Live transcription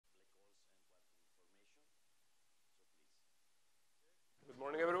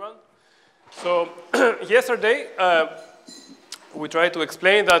morning, everyone. So yesterday, we tried to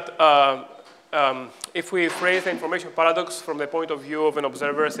explain that if we phrase the information paradox from the point of view of an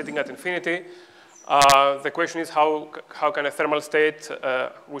observer sitting at infinity, the question is how can a thermal state,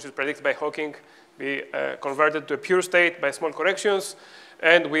 which is predicted by Hawking, be converted to a pure state by small corrections?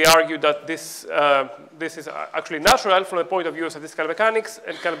 And we argue that this is actually natural from the point of view of statistical mechanics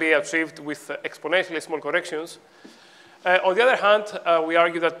and can be achieved with exponentially small corrections. On the other hand, we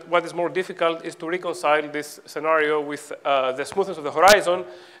argue that what is more difficult is to reconcile this scenario with the smoothness of the horizon.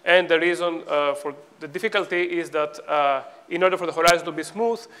 And the reason for the difficulty is that in order for the horizon to be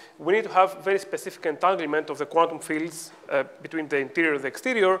smooth, we need to have very specific entanglement of the quantum fields between the interior and the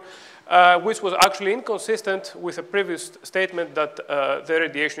exterior, which was actually inconsistent with a previous statement that the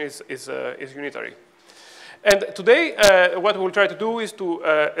radiation is unitary. And today, what we'll try to do is to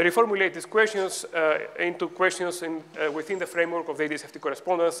reformulate these questions into questions within the framework of the ADS-FT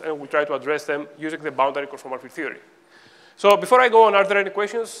correspondence, and we'll try to address them using the boundary conformal field theory. So before I go on, are there any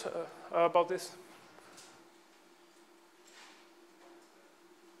questions about this?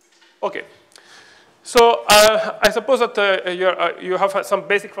 OK. So I suppose that you have some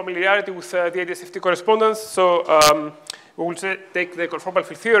basic familiarity with the ADS-FT correspondence. So we will take the conformal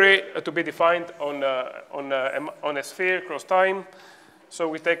field theory to be defined on a sphere cross time. So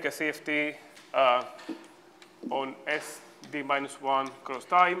we take a CFT on SD minus 1 cross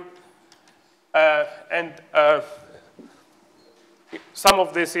time. And some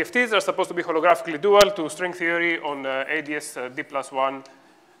of the CFTs are supposed to be holographically dual to string theory on ADS D plus 1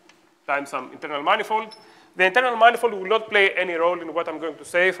 times some internal manifold. The internal manifold will not play any role in what I'm going to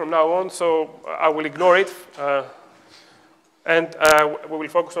say from now on, so I will ignore it. And we will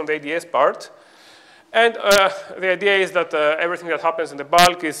focus on the ADS part. And the idea is that everything that happens in the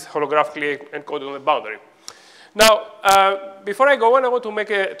bulk is holographically encoded on the boundary. Now, before I go on, I want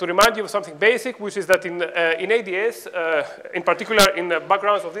to remind you of something basic, which is that in ADS, in particular in the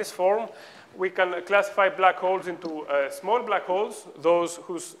backgrounds of this form, we can classify black holes into small black holes, those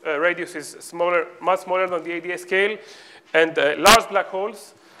whose radius is smaller, much smaller than the ADS scale, and large black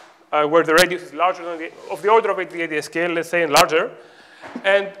holes, where the radius is larger than of the order of the ADS scale, let's say, and larger.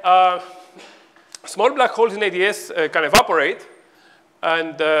 And small black holes in ADS can evaporate.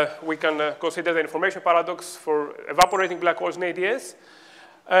 And we can consider the information paradox for evaporating black holes in ADS,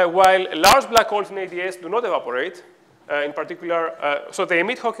 while large black holes in ADS do not evaporate. In particular, so they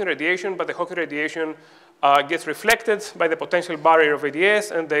emit Hawking radiation, but the Hawking radiation gets reflected by the potential barrier of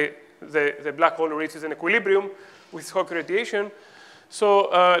ADS, and the black hole reaches an equilibrium with Hawking radiation. So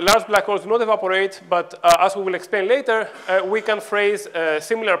large black holes do not evaporate, but as we will explain later, we can phrase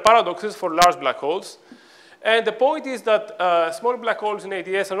similar paradoxes for large black holes. And the point is that small black holes in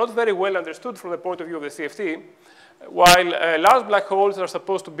ADS are not very well understood from the point of view of the CFT, while large black holes are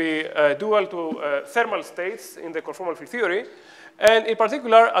supposed to be dual to thermal states in the conformal field theory. And in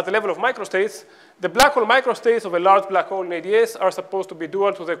particular, at the level of microstates, the black hole microstates of a large black hole in ADS are supposed to be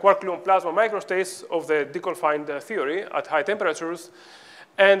dual to the quark-gluon plasma microstates of the deconfined theory at high temperatures.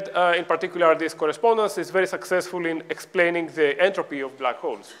 And in particular, this correspondence is very successful in explaining the entropy of black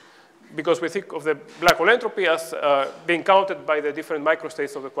holes, because we think of the black hole entropy as being counted by the different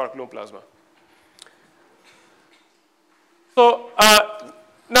microstates of the quark-gluon plasma. So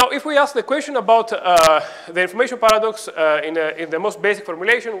now, if we ask the question about the information paradox in the most basic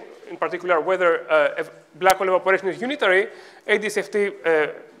formulation, in particular whether black hole evaporation is unitary,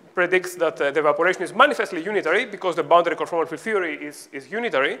 ADS-FT predicts that the evaporation is manifestly unitary because the boundary conformal field theory is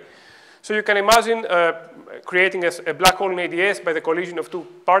unitary. So you can imagine creating a black hole in ADS by the collision of two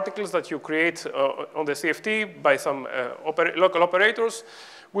particles that you create on the CFT by some local operators,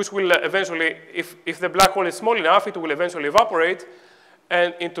 which will eventually, if the black hole is small enough, it will eventually evaporate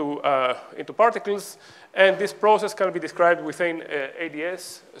and into particles. And this process can be described within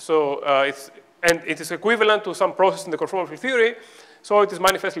ADS. So it is equivalent to some process in the conformal field theory. So it is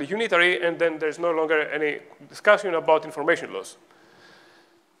manifestly unitary, and then there's no longer any discussion about information loss.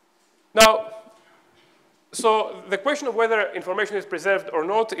 Now, so the question of whether information is preserved or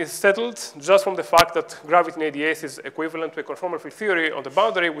not is settled just from the fact that gravity in ADS is equivalent to a conformal field theory on the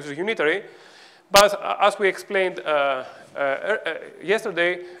boundary, which is unitary. But as we explained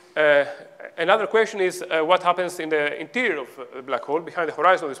yesterday, another question is what happens in the interior of the black hole, behind the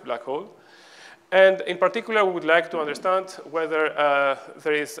horizon of this black hole. And in particular, we would like to understand whether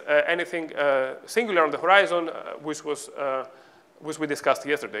there is anything singular on the horizon, which we discussed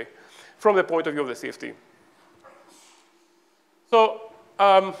yesterday, from the point of view of the CFT. So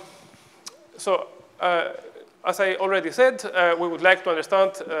as I already said, we would like to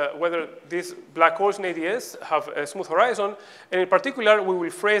understand whether these black holes in ADS have a smooth horizon. And in particular, we will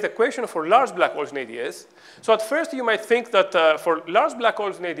phrase the question for large black holes in ADS. So at first, you might think that for large black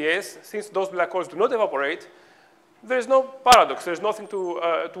holes in ADS, since those black holes do not evaporate, there's no paradox. There's nothing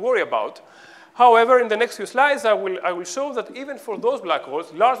to worry about. However, in the next few slides, I will show that even for those black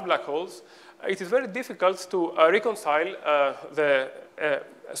holes, large black holes, it is very difficult to reconcile the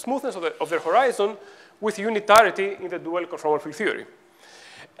smoothness of their horizon with unitarity in the dual conformal field theory.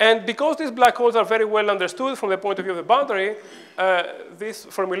 And because these black holes are very well understood from the point of view of the boundary, this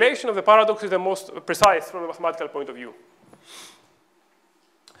formulation of the paradox is the most precise from a mathematical point of view.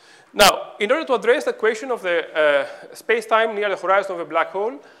 Now, in order to address the question of the space-time near the horizon of a black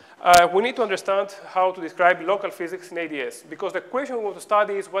hole, we need to understand how to describe local physics in ADS, because the question we want to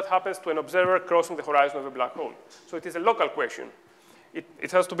study is what happens to an observer crossing the horizon of a black hole. So it is a local question.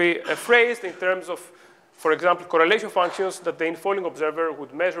 It has to be phrased in terms of, for example, correlation functions that the infalling observer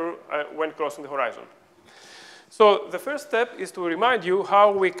would measure when crossing the horizon. So the first step is to remind you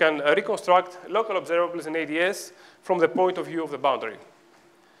how we can reconstruct local observables in ADS from the point of view of the boundary.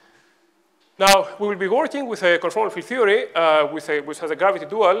 Now, we will be working with a conformal field theory which has a gravity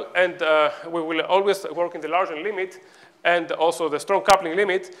dual, and we will always work in the large n limit and also the strong coupling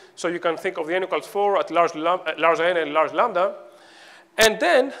limit. So you can think of the n equals 4 at large n and large lambda. And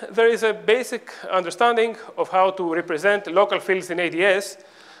then there is a basic understanding of how to represent local fields in ADS,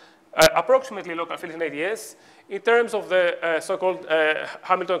 approximately local fields in ADS, in terms of the so-called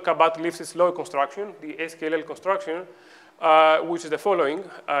Hamilton-Cabot-Lifshitz law construction, the SKLL construction, which is the following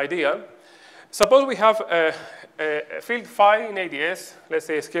idea. Suppose we have a field phi in ADS, let's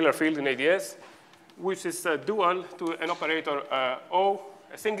say a scalar field in ADS, which is dual to an operator O,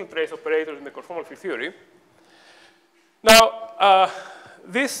 a single trace operator in the conformal field theory. Now,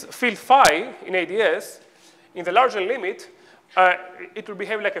 this field phi in ADS, in the large n limit, it will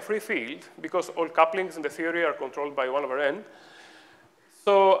behave like a free field because all couplings in the theory are controlled by 1 over n.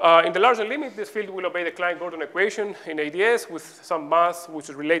 So in the large n limit, this field will obey the Klein-Gordon equation in ADS with some mass which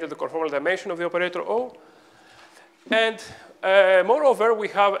is related to the conformal dimension of the operator O. And moreover, we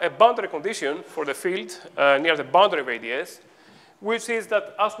have a boundary condition for the field near the boundary of ADS, which is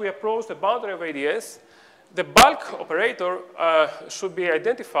that as we approach the boundary of ADS, the bulk operator should be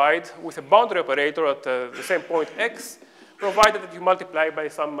identified with a boundary operator at the same point x, provided that you multiply by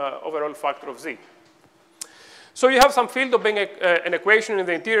some overall factor of z. So you have some field obeying an equation in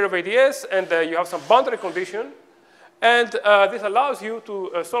the interior of ADS, and you have some boundary condition. And this allows you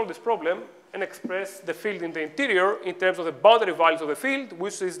to solve this problem and express the field in the interior in terms of the boundary values of the field,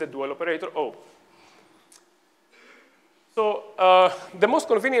 which is the dual operator O. So the most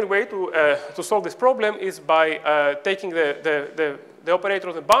convenient way to solve this problem is by taking the operator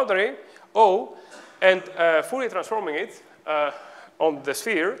of the boundary, O, and Fourier transforming it on the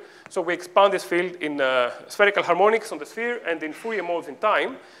sphere. So we expand this field in spherical harmonics on the sphere and in Fourier modes in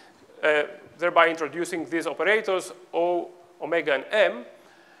time, thereby introducing these operators, O, omega, and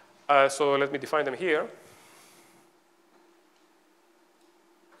M. So let me define them here.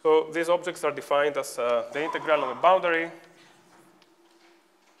 So these objects are defined as the integral on the boundary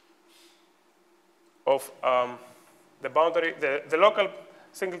of the local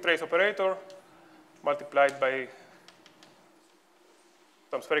single trace operator multiplied by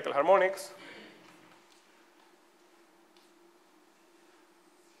some spherical harmonics.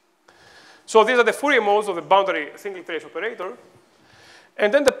 So these are the Fourier modes of the boundary single trace operator.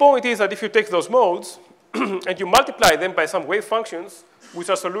 And then the point is that if you take those modes and you multiply them by some wave functions, which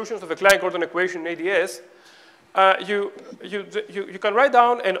are solutions of the Klein-Gordon equation in ADS, you can write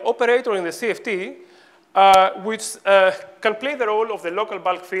down an operator in the CFT which can play the role of the local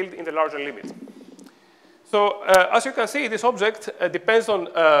bulk field in the larger limit. So as you can see, this object depends on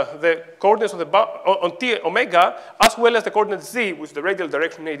the coordinates of on T omega, as well as the coordinate Z, which is the radial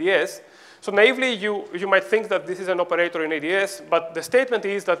direction in ADS. So naively, you might think that this is an operator in ADS, but the statement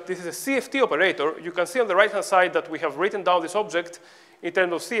is that this is a CFT operator. You can see on the right-hand side that we have written down this object in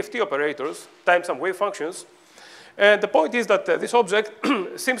terms of CFT operators times some wave functions. And the point is that this object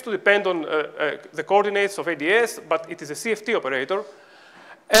seems to depend on the coordinates of ADS, but it is a CFT operator.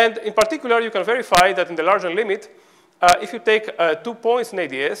 And in particular, you can verify that in the larger limit, if you take 2 points in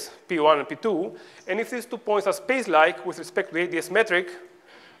ADS, P1 and P2, and if these 2 points are space-like with respect to the ADS metric,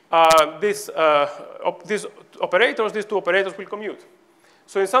 these two operators will commute.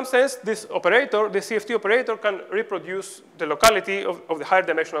 So in some sense, this operator, the CFT operator, can reproduce the locality of the higher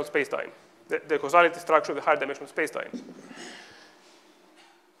dimensional spacetime, the causality structure of the higher dimensional spacetime.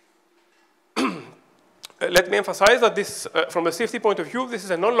 let me emphasize that this, from a CFT point of view, this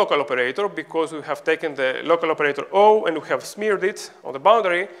is a non-local operator because we have taken the local operator O and we have smeared it on the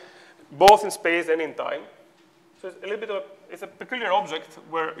boundary, both in space and in time. So it's a little bit of, it's a peculiar object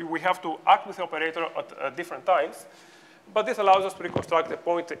where we have to act with the operator at different times. But this allows us to reconstruct a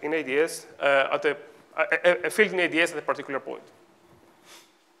point in ADS, a field in ADS at a particular point.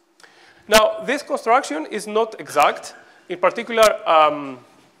 Now, this construction is not exact. In particular,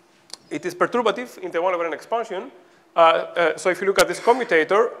 it is perturbative in the 1/n expansion. So if you look at this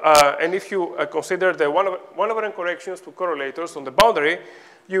commutator, and if you consider the 1/n corrections to correlators on the boundary,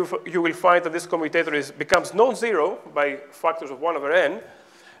 you will find that this commutator becomes non-zero by factors of 1/n.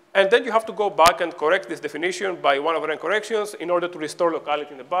 And then you have to go back and correct this definition by 1/n corrections in order to restore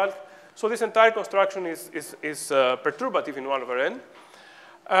locality in the bulk. So this entire construction is perturbative in 1/n.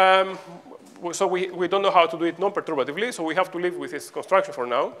 So we don't know how to do it non-perturbatively, so we have to live with this construction for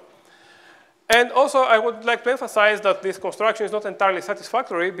now. And also, I would like to emphasize that this construction is not entirely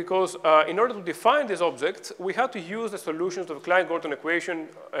satisfactory because in order to define this object, we had to use the solutions of the Klein-Gordon equation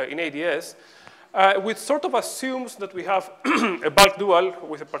in ADS, which sort of assumes that we have a bulk dual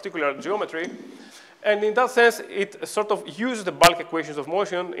with a particular geometry. And in that sense, it sort of uses the bulk equations of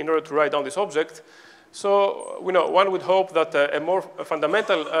motion in order to write down this object. So one would hope that a more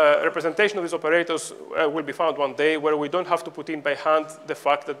fundamental representation of these operators will be found one day where we don't have to put in by hand the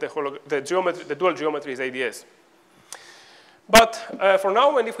fact that the dual geometry is ADS. But for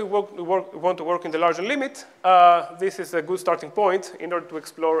now, and if we want to work in the larger limit, this is a good starting point in order to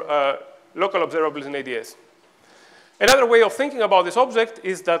explore local observables in ADS. Another way of thinking about this object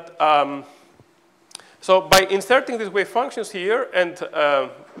is that, so by inserting these wave functions here and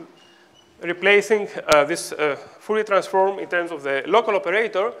replacing this Fourier transform in terms of the local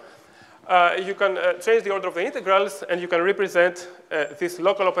operator, you can change the order of the integrals, and you can represent this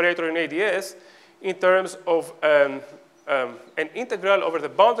local operator in ADS in terms of an integral over the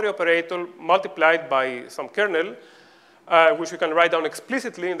boundary operator multiplied by some kernel, which you can write down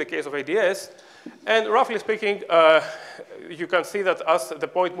explicitly in the case of ADS. And roughly speaking, you can see that as the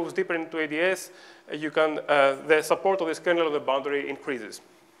point moves deeper into ADS, the support of this kernel of the boundary increases.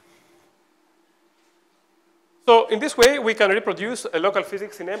 So in this way, we can reproduce a local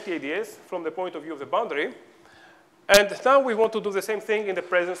physics in empty ADS from the point of view of the boundary. And now we want to do the same thing in the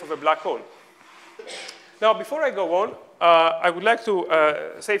presence of a black hole. Now, before I go on, I would like to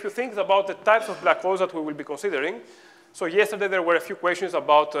say a few things about the types of black holes that we will be considering. So yesterday, there were a few questions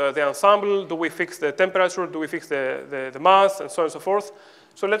about the ensemble. Do we fix the temperature? Do we fix the mass? And so on and so forth.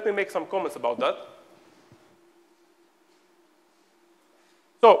 So let me make some comments about that.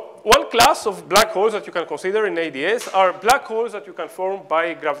 So one class of black holes that you can consider in ADS are black holes that you can form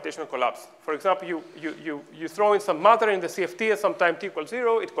by gravitational collapse. For example, you throw in some matter in the CFT at some time t equals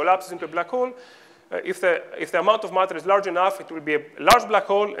 0. It collapses into a black hole. If the amount of matter is large enough, it will be a large black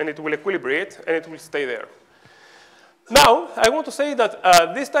hole, and it will equilibrate, and it will stay there. Now, I want to say that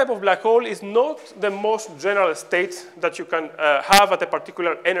this type of black hole is not the most general state that you can have at a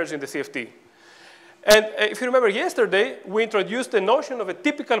particular energy in the CFT. And if you remember yesterday, we introduced the notion of a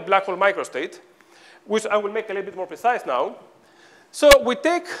typical black hole microstate, which I will make a little bit more precise now. So we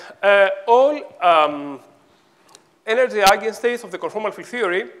take all energy eigenstates of the conformal field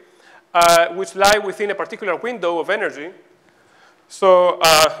theory, which lie within a particular window of energy. So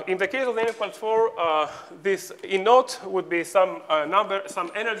in the case of the n equals 4, this E naught would be some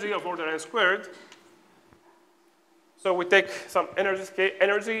energy of order n squared. So we take some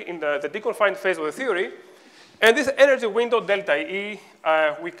energy in the deconfined phase of the theory. And this energy window, delta E,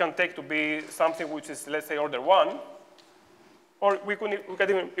 we can take to be something which is, let's say, order 1. Or we could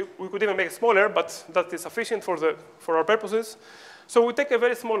even make it smaller, but that is sufficient for our purposes. So we take a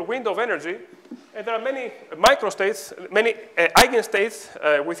very small window of energy. And there are many microstates, many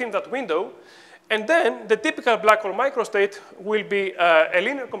eigenstates within that window. And then the typical black hole microstate will be a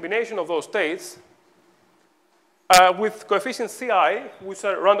linear combination of those states with coefficients Ci, which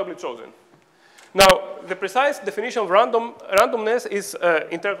are randomly chosen. Now, the precise definition of randomness is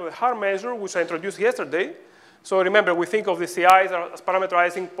in terms of the Haar measure, which I introduced yesterday. So remember, we think of the Ci's as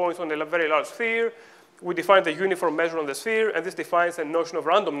parameterizing points on a very large sphere. We define the uniform measure on the sphere, and this defines a notion of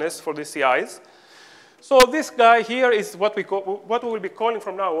randomness for the Ci's. So this guy here is what we will be calling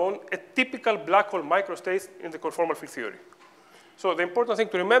from now on a typical black hole microstate in the conformal field theory. So the important thing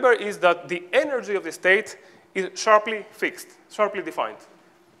to remember is that the energy of the state is sharply fixed, sharply defined.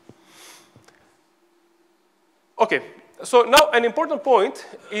 OK, so now an important point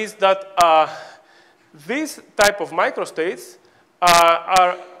is that this type of microstates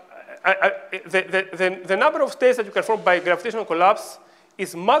are the number of states that you can form by gravitational collapse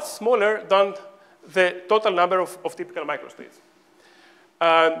is much smaller than the total number of typical microstates.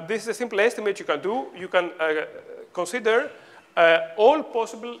 This is a simple estimate you can do. You can consider all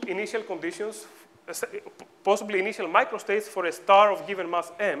possible initial conditions, possibly initial microstates for a star of given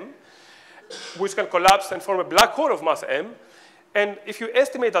mass m, which can collapse and form a black hole of mass m. And if you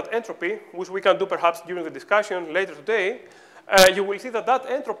estimate that entropy, which we can do perhaps during the discussion later today, you will see that that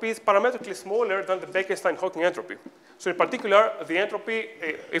entropy is parametrically smaller than the Bekenstein-Hawking entropy. So in particular, the entropy,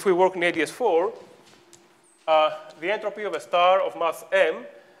 if we work in ADS4, the entropy of a star of mass m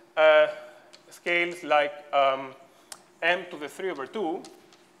scales like m to the 3/2,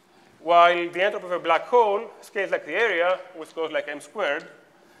 while the entropy of a black hole scales like the area, which goes like m squared.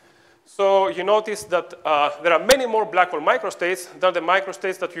 So you notice that there are many more black hole microstates than the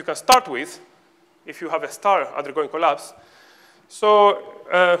microstates that you can start with if you have a star undergoing collapse. So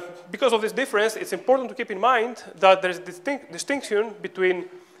because of this difference, it's important to keep in mind that there's a distinction between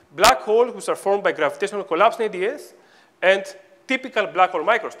black holes which are formed by gravitational collapse in ADS and typical black hole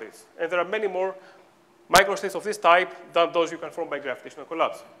microstates. And there are many more microstates of this type than those you can form by gravitational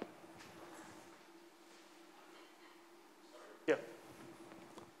collapse. Yeah.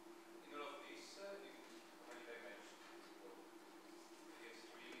 In all of this, how many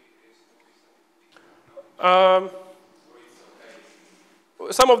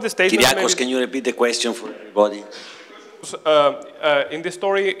dimensions? Some of the statements. Kyriakos, can you repeat the question for everybody? In this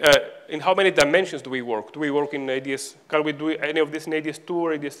story, in how many dimensions do we work? Do we work in ADS? Can we do any of this in ADS2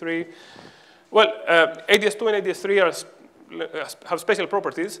 or ADS3? Well, ADS2 and ADS3 have special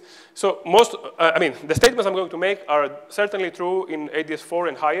properties. So most, the statements I'm going to make are certainly true in ADS4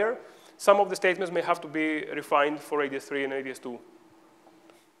 and higher. Some of the statements may have to be refined for ADS3 and ADS2.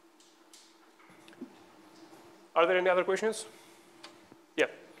 Are there any other questions? Yeah.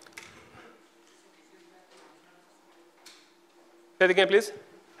 Say it again, please.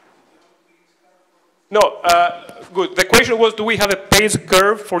 No, good. The question was, do we have a Page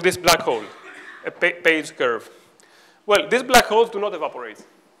curve for this black hole? A Page curve. Well, these black holes do not evaporate.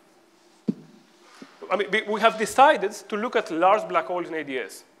 We have decided to look at large black holes in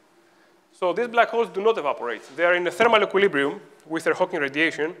ADS. So these black holes do not evaporate. They are in a thermal equilibrium with their Hawking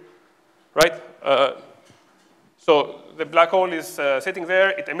radiation, right? So the black hole is sitting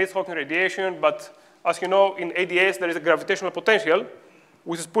there. It emits Hawking radiation. But as you know, in ADS, there is a gravitational potential,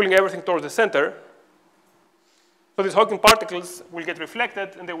 which is pulling everything towards the center. So these Hawking particles will get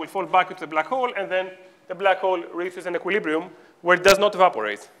reflected, and they will fall back into the black hole. And then the black hole reaches an equilibrium where it does not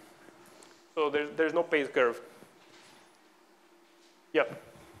evaporate. So there's no Page curve. Yeah.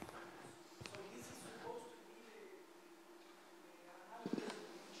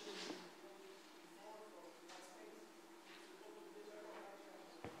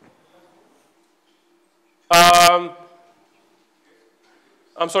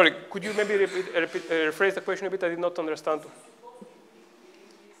 I'm sorry, could you maybe rephrase the question a bit? I did not understand.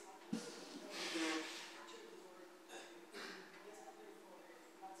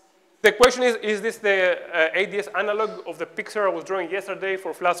 The question is this the ADS analog of the picture I was drawing yesterday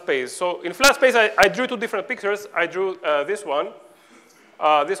for flat space? So in flat space, I drew two different pictures. I drew this one.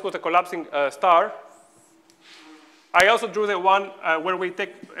 This was a collapsing star. I also drew the one where we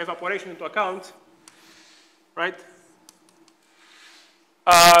take evaporation into account, right?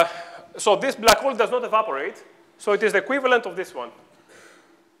 So this black hole does not evaporate. So it is the equivalent of this one.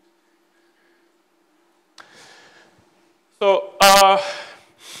 So,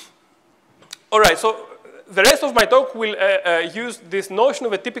 all right, so the rest of my talk will use this notion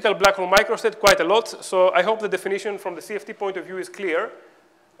of a typical black hole microstate quite a lot. So I hope the definition from the CFT point of view is clear.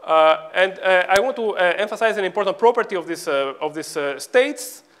 And I want to emphasize an important property of this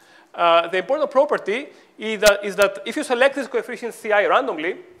states. The important property is that if you select this coefficient Ci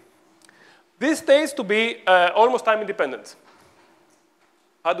randomly, this states to be almost time independent.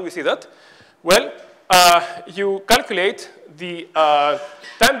 How do we see that? Well, you calculate the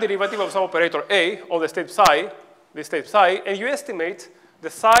time derivative of some operator A on the state psi, this state psi, and you estimate the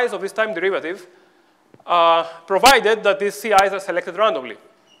size of this time derivative, provided that these Ci's are selected randomly.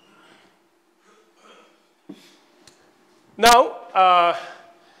 Now,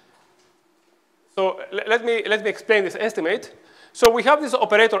 so let me explain this estimate. So we have this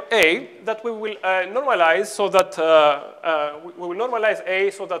operator A that we will normalize so that we will normalize A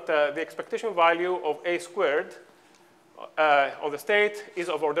so that the expectation value of A squared on the state is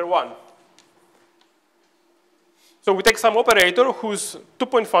of order 1. So we take some operator whose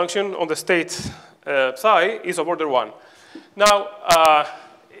two-point function on the state psi is of order 1. Now,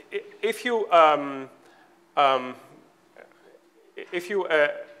 if you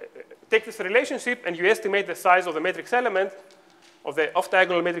take this relationship and you estimate the size of the matrix element, of the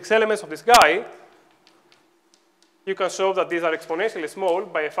off-diagonal matrix elements of this guy, you can show that these are exponentially small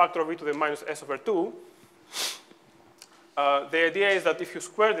by a factor of e to the minus s over 2. The idea is that if you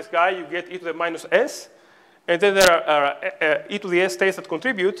square this guy, you get e to the minus s. And then there are e to the s states that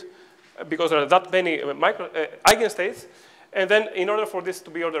contribute because there are that many eigenstates. And then in order for this to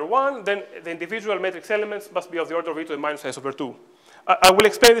be order 1, then the individual matrix elements must be of the order of e to the minus s over 2. I will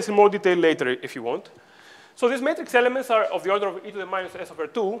explain this in more detail later if you want. So these matrix elements are of the order of e to the minus s over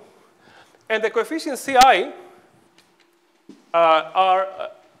 2. And the coefficients Ci are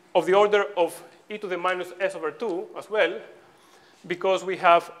of the order of e to the minus s over 2 as well, because we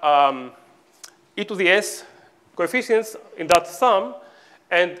have e to the s coefficients in that sum,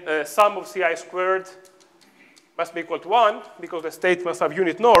 and sum of Ci squared must be equal to 1, because the state must have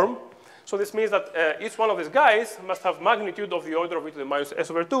unit norm. So this means that each one of these guys must have magnitude of the order of e to the minus s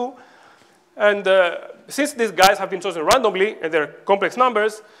over 2. And since these guys have been chosen randomly, and they're complex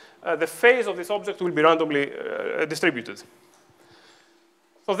numbers, the phase of this object will be randomly distributed.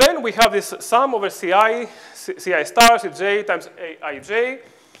 So then we have this sum over Ci star, Cj times Ij,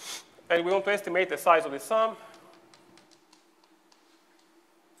 and we want to estimate the size of this sum.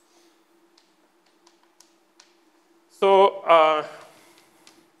 So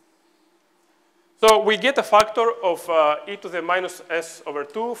we get a factor of e to the minus s over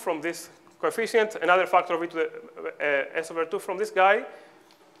 2 from this coefficient, another factor of e to the s over 2 from this guy,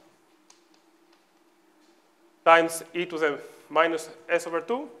 times e to the minus s over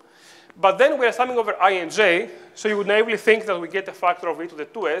 2. But then we are summing over I and j, so you would naively think that we get a factor of e to the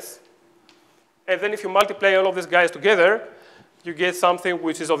 2s. And then if you multiply all of these guys together, you get something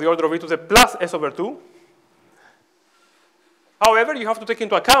which is of the order of e to the plus s over 2. However, you have to take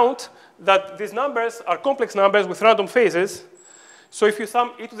into account that these numbers are complex numbers with random phases. So if you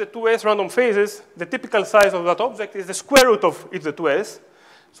sum e to the 2s random phases, the typical size of that object is the square root of e to the 2s.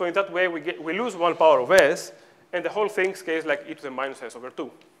 So in that way, we lose 1 power of s, and the whole thing scales like e to the minus s over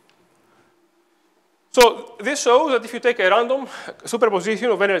 2. So this shows that if you take a random superposition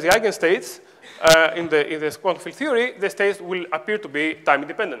of energy eigenstates in this quantum field theory, the states will appear to be time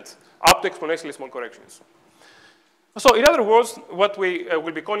independent, up to exponentially small corrections. So in other words, what we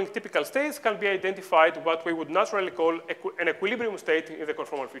will be calling typical states can be identified what we would naturally call an equilibrium state in the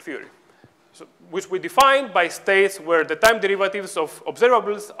conformal field theory, so, which we define by states where the time derivatives of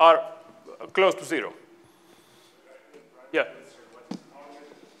observables are close to 0. Yeah.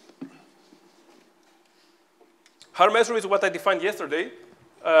 Haar measure is what I defined yesterday.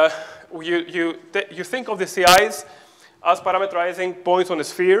 You think of the CIs as parameterizing points on a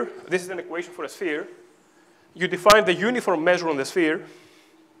sphere. This is an equation for a sphere. You define the uniform measure on the sphere.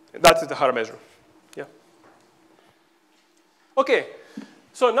 That is the Haar measure. Yeah. OK.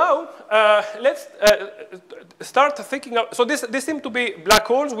 So now let's start thinking of, so this seem to be black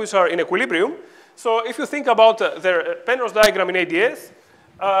holes which are in equilibrium. So if you think about their Penrose diagram in ADS,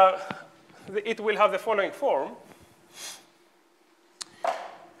 it will have the following form.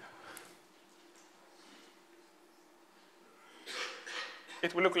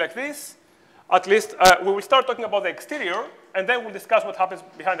 It will look like this. At least we will start talking about the exterior, and then we'll discuss what happens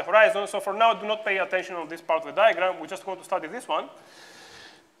behind the horizon. So for now, do not pay attention on this part of the diagram. We just want to study this one.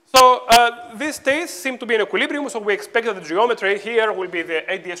 So these states seem to be in equilibrium, so we expect that the geometry here will be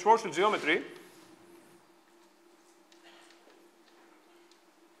the ADS-Schwarzschild geometry.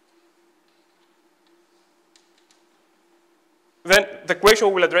 Then the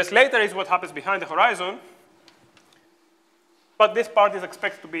question we'll address later is what happens behind the horizon. But this part is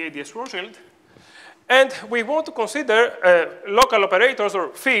expected to be ADS-Schwarzschild. And we want to consider local operators or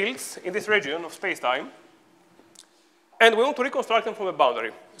fields in this region of space-time. And we want to reconstruct them from a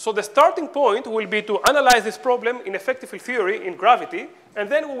boundary. So the starting point will be to analyze this problem in effective field theory in gravity, and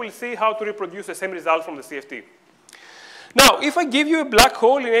then we will see how to reproduce the same result from the CFT. Now, if I give you a black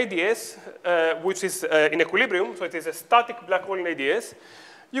hole in ADS, which is in equilibrium, so it is a static black hole in ADS,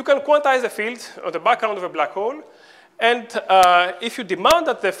 you can quantize the field on the background of a black hole. And if you demand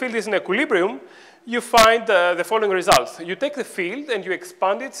that the field is in equilibrium, you find the following results. You take the field and you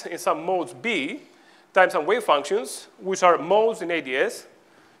expand it in some modes B times some wave functions, which are modes in ADS.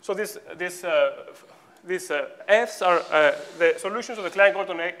 So these Fs are the solutions of the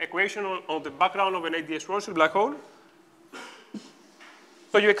Klein-Gordon equation on the background of an ADS-Schwarzschild black hole.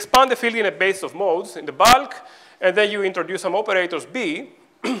 So you expand the field in a base of modes in the bulk, and then you introduce some operators B,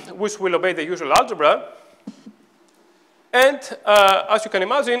 which will obey the usual algebra. And as you can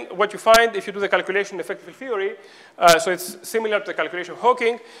imagine, what you find if you do the calculation in effective field theory, so it's similar to the calculation of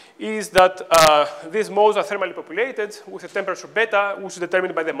Hawking, is that these modes are thermally populated with a temperature beta, which is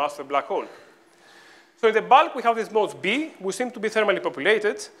determined by the mass of the black hole. So in the bulk, we have these modes B, which seem to be thermally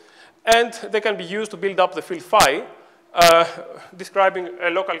populated. And they can be used to build up the field phi, describing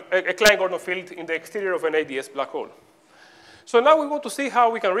a Klein-Gordon field in the exterior of an ADS black hole. So now we want to see how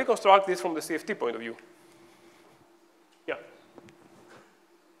we can reconstruct this from the CFT point of view. Yeah.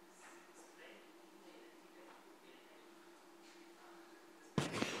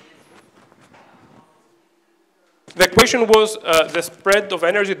 The question was the spread of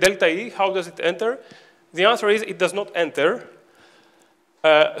energy delta E, how does it enter? The answer is it does not enter.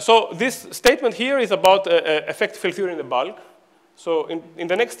 So this statement here is about effective field theory in the bulk. So in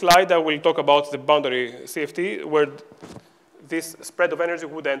the next slide, I will talk about the boundary CFT, where this spread of energy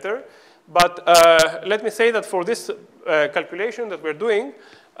would enter. But let me say that for this calculation that we're doing,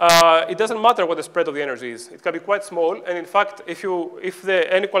 it doesn't matter what the spread of the energy is. It can be quite small. And in fact, if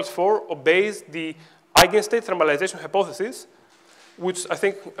the n equals 4 obeys the eigenstate thermalization hypothesis, which I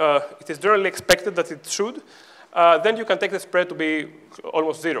think it is generally expected that it should, then you can take the spread to be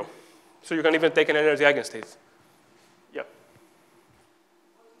almost 0. So you can even take an energy eigenstate. Yeah.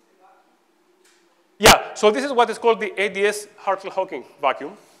 Yeah, so this is what is called the ADS Hartle-Hawking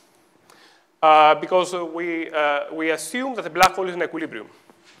vacuum, because we assume that the black hole is in equilibrium,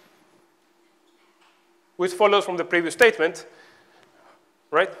 which follows from the previous statement,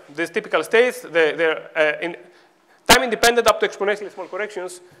 right? These typical states, they're time-independent up to exponentially small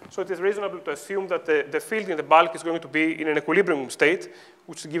corrections, so it is reasonable to assume that the field in the bulk is going to be in an equilibrium state,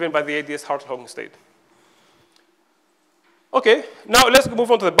 which is given by the ADS Hartle-Hawking state. Okay, now let's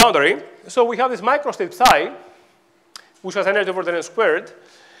move on to the boundary. So we have this microstate psi, which has energy over the n squared,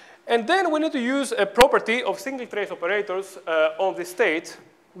 and then we need to use a property of single trace operators on this state,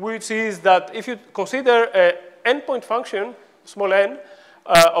 which is that if you consider an n-point function, small n,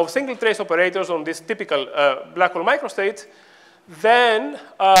 of single trace operators on this typical black hole microstate, then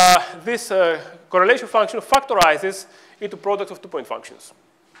this correlation function factorizes into products of two-point functions.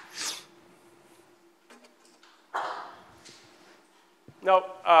 Now,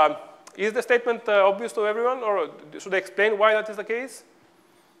 is the statement obvious to everyone, or should I explain why that is the case?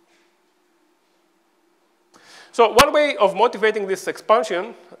 So one way of motivating this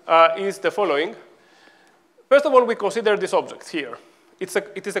expansion is the following. First of all, we consider this object here.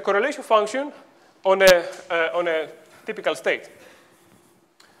 It is a correlation function on a typical state.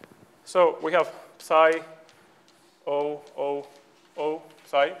 So we have psi, O,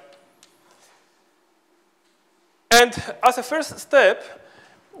 psi. And as a first step,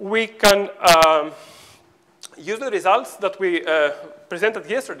 we can use the results that we presented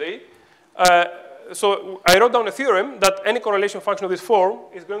yesterday. So I wrote down a theorem that any correlation function of this form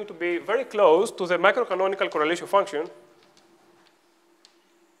is going to be very close to the macrocanonical correlation function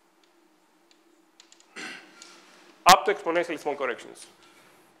up to exponentially small corrections.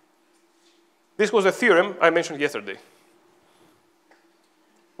 This was a theorem I mentioned yesterday,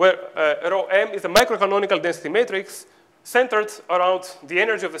 where rho m is a microcanonical density matrix centered around the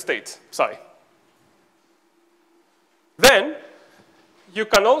energy of the state, psi. Then you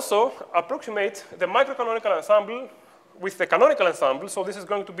can also approximate the microcanonical ensemble with the canonical ensemble. So this is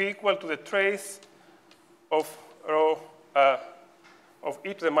going to be equal to the trace of rho of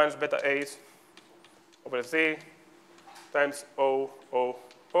e to the minus beta a's over z times O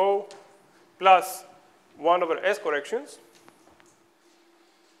plus 1 over s corrections.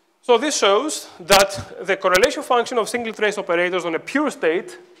 So this shows that the correlation function of single trace operators on a pure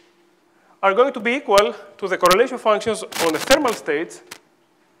state are going to be equal to the correlation functions on the thermal states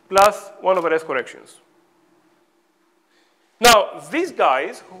plus 1 over s corrections. Now, these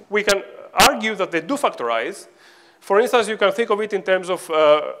guys, we can argue that they do factorize. For instance, you can think of it in terms of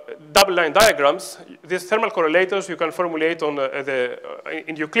double line diagrams. These thermal correlators you can formulate on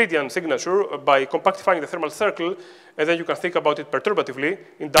in Euclidean signature by compactifying the thermal circle, and then you can think about it perturbatively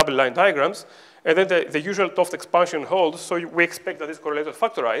in double line diagrams. And then the usual Toft expansion holds, so we expect that these correlators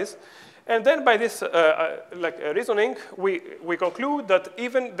factorize. And then by this reasoning, we conclude that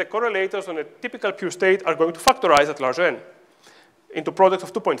even the correlators on a typical pure state are going to factorize at large n into products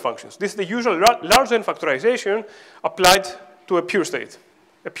of two-point functions. This is the usual large n factorization applied to a pure state,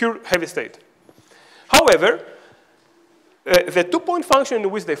 a pure heavy state. However, the two-point function in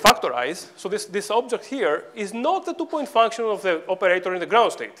which they factorize, so this object here, is not the two-point function of the operator in the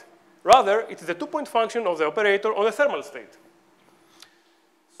ground state. Rather, it is the two-point function of the operator on the thermal state.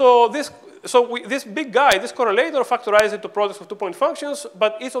 So this big guy, this correlator, factorizes into products of two-point functions,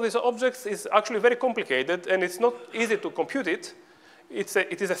 but each of these objects is actually very complicated, and it's not easy to compute it.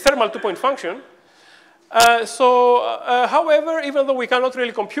 It is a thermal two-point function. However, even though we cannot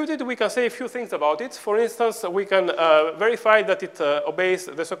really compute it, we can say a few things about it. For instance, we can verify that it obeys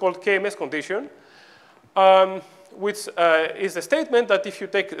the so-called KMS condition. which is the statement that if you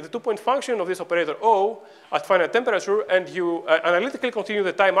take the 2-point function of this operator O at finite temperature and you analytically continue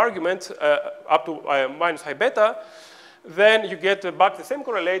the time argument up to minus I beta, then you get back the same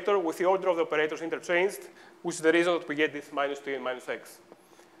correlator with the order of the operators interchanged, which is the reason that we get this minus T and minus X.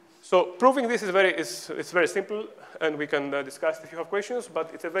 So proving this is very simple, and we can discuss it if you have questions,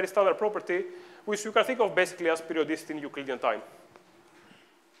 but it's a very standard property, which you can think of basically as periodicity in Euclidean time.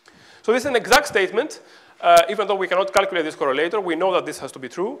 So this is an exact statement. Even though we cannot calculate this correlator, we know that this has to be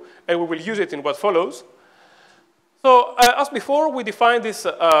true, and we will use it in what follows. So as before, we define this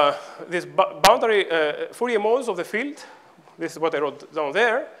boundary Fourier modes of the field. This is what I wrote down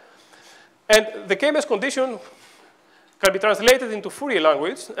there. And the K-mesh condition can be translated into Fourier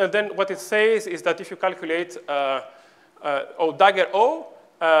language. And then what it says is that if you calculate O dagger O,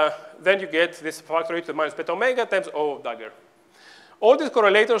 then you get this factor e to the minus beta omega times O of dagger. All these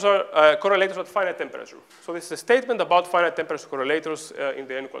correlators are correlators at finite temperature. So this is a statement about finite temperature correlators in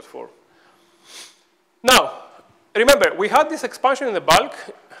the n equals 4. Now, remember, we had this expansion in the bulk.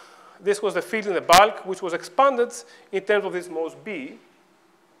 This was the field in the bulk, which was expanded in terms of this modes B,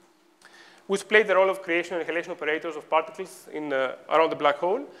 which played the role of creation and annihilation operators of particles around the black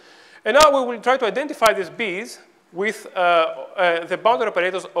hole. And now we will try to identify these B's with the boundary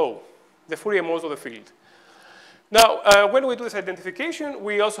operators O, the Fourier modes of the field. Now, when we do this identification,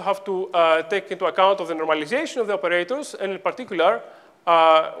 we also have to take into account of the normalization of the operators, and in particular,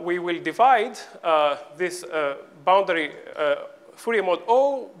 we will divide this boundary Fourier mode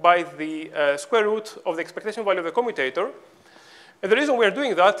O by the square root of the expectation value of the commutator. And the reason we are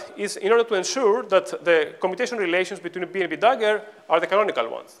doing that is in order to ensure that the commutation relations between B and B dagger are the canonical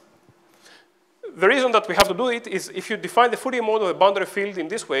ones. The reason that we have to do it is if you define the Fourier mode of the boundary field in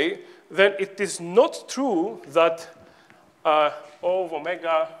this way, then it is not true that O of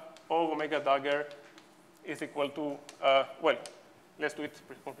omega dagger is equal to, well, let's do it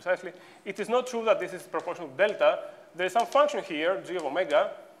more precisely. It is not true that this is proportional to delta. There is some function here, g of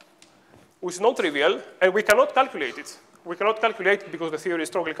omega, which is non-trivial, and we cannot calculate it. We cannot calculate it because the theory is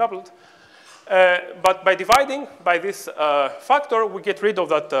strongly coupled. But by dividing by this factor, we get rid of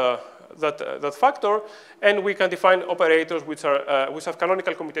that factor, and we can define operators which have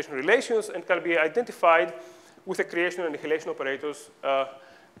canonical commutation relations and can be identified with the creation and annihilation operators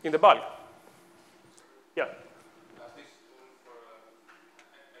in the bulk. Yeah. Does this hold for,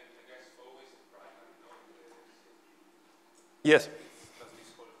 I guess, always the primary, not the... Yes. Does this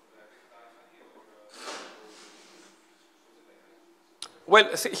hold for every time or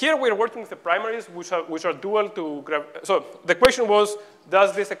Well, see, here we're working with the primaries, which are dual to gravity. So the question was,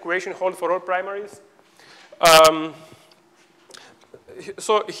 does this equation hold for all primaries?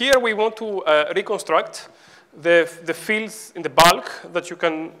 So here we want to reconstruct the fields in the bulk that you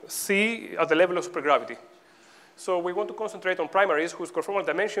can see at the level of supergravity. So we want to concentrate on primaries whose conformal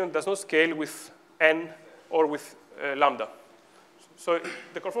dimension does not scale with n or with lambda. So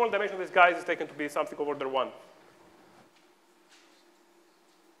the conformal dimension of these guys is taken to be something of order 1.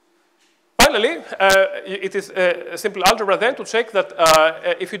 Finally, it is a simple algebra then to check that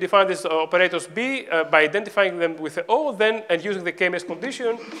if you define these operators B by identifying them with the O, then and using the K-mesh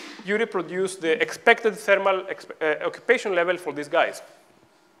condition, you reproduce the expected thermal occupation level for these guys.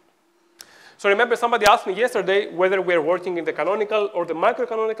 So remember, somebody asked me yesterday whether we are working in the canonical or the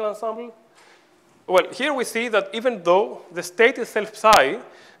microcanonical ensemble. Well, here we see that even though the state itself psi,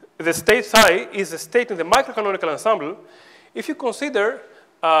 the state psi is a state in the microcanonical ensemble, if you consider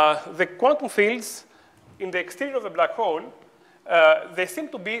the quantum fields in the exterior of the black hole, they seem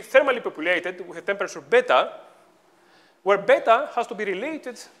to be thermally populated with a temperature beta, where beta has to be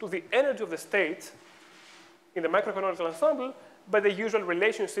related to the energy of the state in the microcanonical ensemble by the usual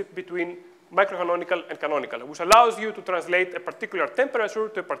relationship between microcanonical and canonical, which allows you to translate a particular temperature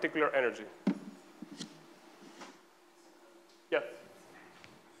to a particular energy. Yeah.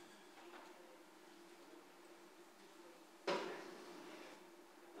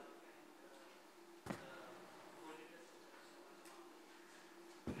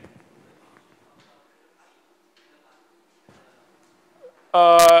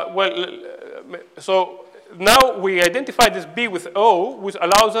 So now we identify this B with O, which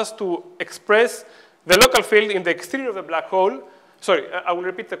allows us to express the local field in the exterior of the black hole. Sorry, I will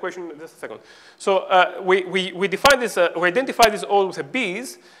repeat the question in just a second. So we define this, we identify this O with the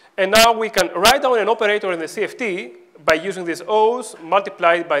B's, and now we can write down an operator in the CFT by using these O's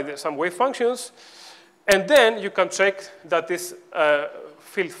multiplied by some wave functions, and then you can check that this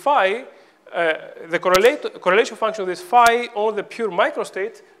field phi, the correlation function of this phi on the pure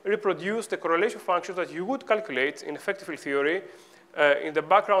microstate reproduce the correlation functions that you would calculate in effective field theory in the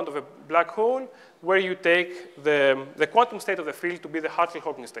background of a black hole where you take the quantum state of the field to be the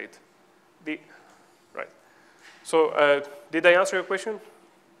Hartley-Hawking state. Right. So did I answer your question?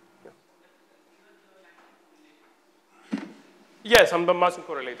 Yeah. Yes, I'm matching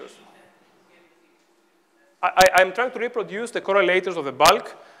correlators. I'm trying to reproduce the correlators of the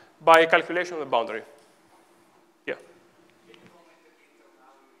bulk by calculation of the boundary. Yeah.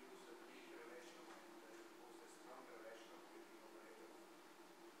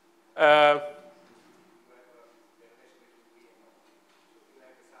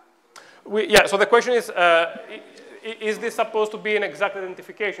 Yeah, so the question is this supposed to be an exact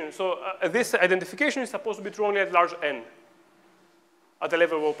identification? So this identification is supposed to be true only at large n, at the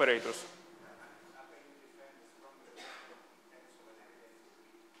level of operators.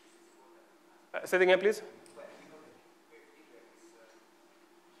 Say it again, please.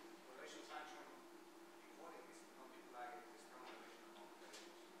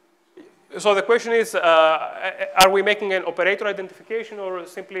 So the question is, are we making an operator identification or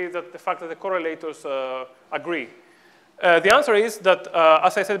simply that the fact that the correlators agree? The answer is that,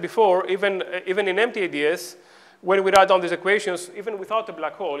 as I said before, even in empty ADS, when we write down these equations, even without a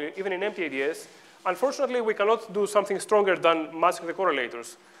black hole, even in empty ADS, unfortunately, we cannot do something stronger than matching the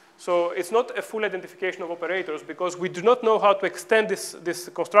correlators. So it's not a full identification of operators because we do not know how to extend this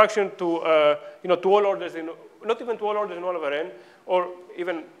construction to, to all orders, not even to all orders in 1 over n, or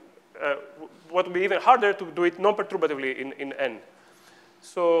even what would be even harder to do it non-perturbatively in n.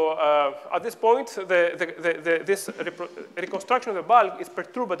 So at this point, this reconstruction of the bulk is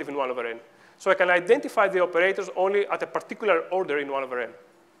perturbative in 1 over n. So I can identify the operators only at a particular order in 1 over n.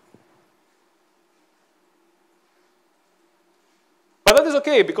 But that is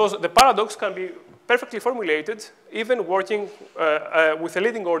OK, because the paradox can be perfectly formulated, even working with a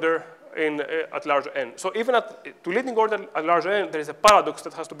leading order at large n. So even to leading order at large n, there is a paradox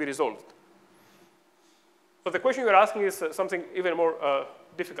that has to be resolved. So the question you're asking is something even more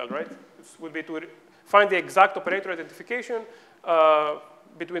difficult, right? It would be to find the exact operator identification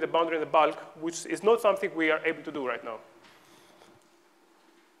between the boundary and the bulk, which is not something we are able to do right now.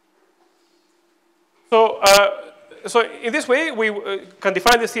 So in this way, we can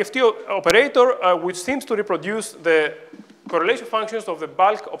define the CFT operator, which seems to reproduce the correlation functions of the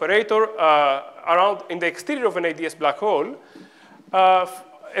bulk operator around in the exterior of an ADS black hole,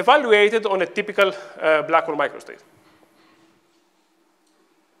 evaluated on a typical black hole microstate.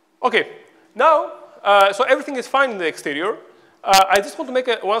 OK, now, so everything is fine in the exterior. I just want to make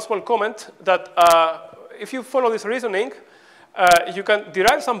one small comment that if you follow this reasoning, you can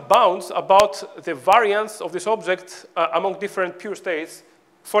derive some bounds about the variance of this object among different pure states,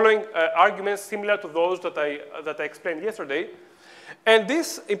 following arguments similar to those that I explained yesterday. And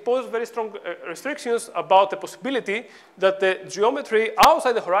this imposes very strong restrictions about the possibility that the geometry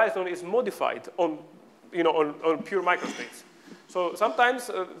outside the horizon is modified on pure microstates. So sometimes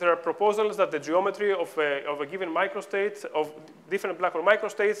there are proposals that the geometry of a given microstate, of different black hole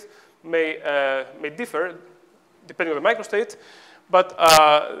microstates, may differ depending on the microstate. But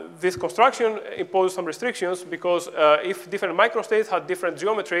this construction imposes some restrictions because if different microstates have different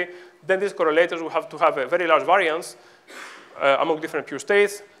geometry, then these correlators will have to have a very large variance among different pure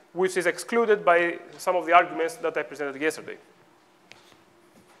states, which is excluded by some of the arguments that I presented yesterday.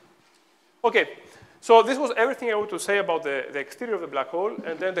 OK, so this was everything I wanted to say about the exterior of the black hole.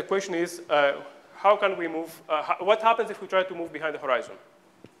 And then the question is, how can we move? What happens if we try to move behind the horizon?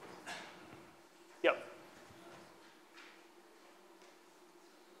 Yeah.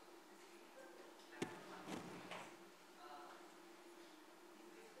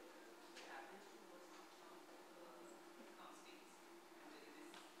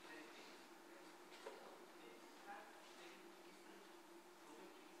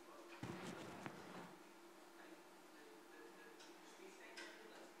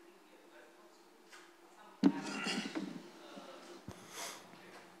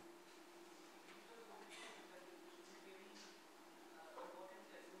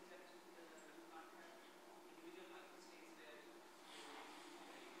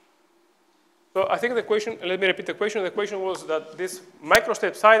 So I think the question, let me repeat the question. The question was that this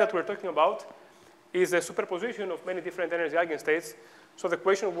microstate psi that we're talking about is a superposition of many different energy eigenstates. So the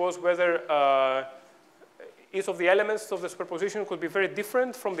question was whether each of the elements of the superposition could be very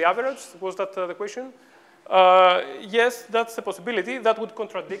different from the average. Was that the question? Yes, that's a possibility. That would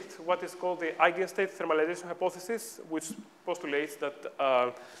contradict what is called the eigenstate thermalization hypothesis, which postulates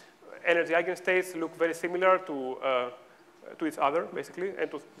that energy eigenstates look very similar to each other, basically, and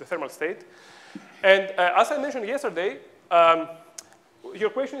to the thermal state. And as I mentioned yesterday, your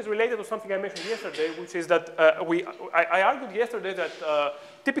question is related to something I mentioned yesterday, which is that I argued yesterday that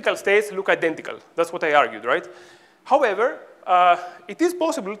typical states look identical. That's what I argued, right? However, it is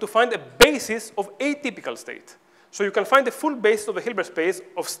possible to find a basis of atypical state. So you can find the full basis of the Hilbert space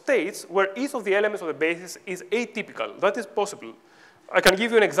of states where each of the elements of the basis is atypical. That is possible. I can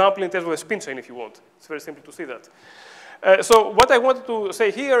give you an example in terms of a spin chain if you want. It's very simple to see that. So what I wanted to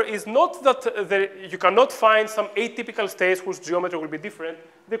say here is not that you cannot find some atypical states whose geometry will be different.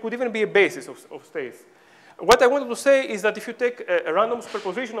 There could even be a basis of states. What I wanted to say is that if you take a random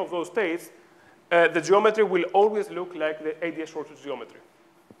superposition of those states, the geometry will always look like the ADS-Schwarzschild geometry.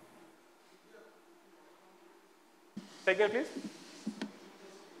 Say again, please.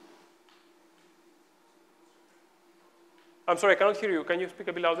 I'm sorry, I cannot hear you. Can you speak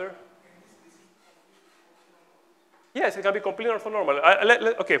a bit louder? Yes, it can be completely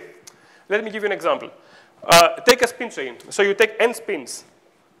orthonormal. Okay, let me give you an example. Take a spin chain. So you take n spins,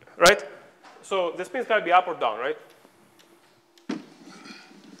 right? So the spins can be up or down, right?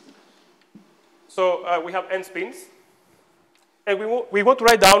 So we have n spins. And we want to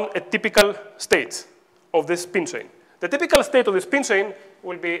write down a typical state of this spin chain. The typical state of the spin chain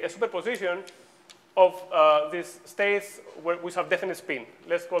will be a superposition of these states which have definite spin.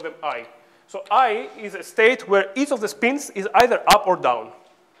 Let's call them I. So I is a state where each of the spins is either up or down.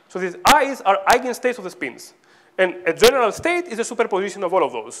 So these I's are eigenstates of the spins. And a general state is a superposition of all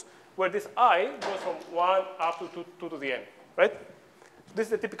of those, where this I goes from 1 up to 2 to the n, right? This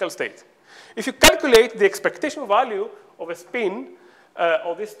is the typical state. If you calculate the expectation value of a spin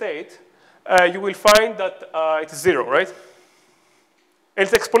of this state, you will find that it's 0, right? And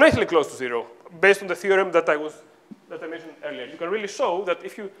it's exponentially close to 0, based on the theorem that I mentioned earlier. You can really show that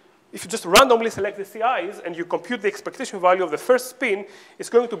if you just randomly select the CIs and you compute the expectation value of the first spin, it's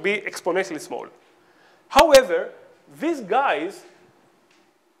going to be exponentially small. However, these guys,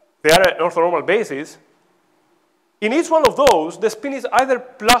 they are an orthonormal basis. In each one of those, the spin is either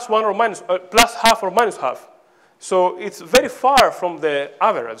plus 1 or minus, plus half or minus half. So it's very far from the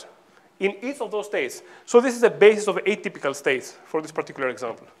average in each of those states. So this is the basis of atypical states for this particular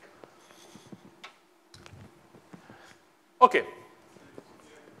example. Okay.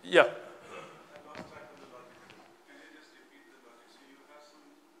 Yeah.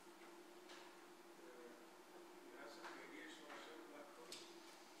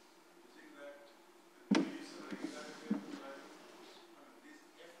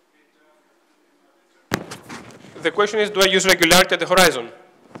 The question is, do I use regularity at the horizon?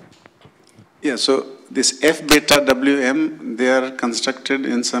 Yeah, so this F beta WM, they are constructed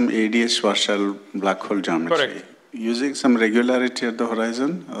in some ADS-Schwarzschild black hole geometry. Correct. Using some regularity at the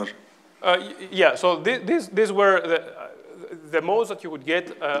horizon, or? Yeah, so these were the modes that you would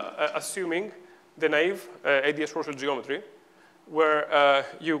get assuming the naive ADS-Schwarzschild geometry, where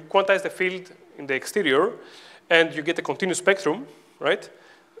you quantize the field in the exterior and you get a continuous spectrum, right?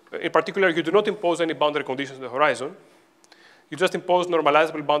 In particular, you do not impose any boundary conditions on the horizon. You just impose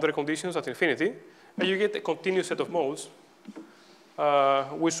normalizable boundary conditions at infinity, and you get a continuous set of modes,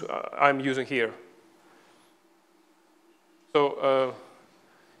 which I'm using here. So,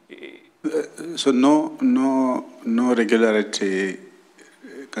 so no regularity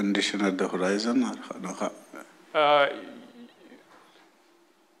condition at the horizon, or no?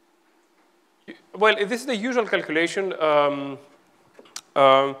 Well, this is the usual calculation.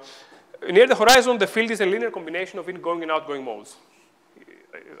 Near the horizon, the field is a linear combination of ingoing and outgoing modes.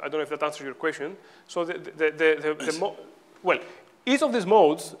 I don't know if that answers your question. So well, each of these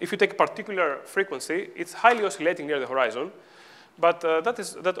modes, if you take a particular frequency, it's highly oscillating near the horizon. But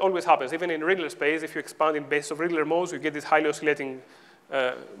that always happens. Even in Riddler space, if you expand in basis of Riddler modes, you get these highly oscillating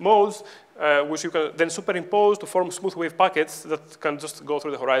modes, which you can then superimpose to form smooth wave packets that can just go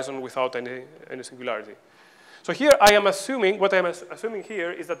through the horizon without any singularity. So here I am assuming, what I'm assuming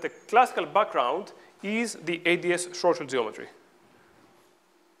here is that the classical background is the ADS-Schwarzschild geometry.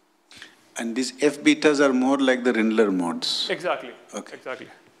 And these F betas are more like the Rindler modes. Exactly. Okay. Exactly.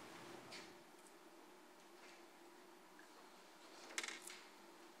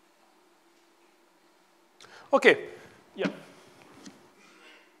 Okay. Yeah.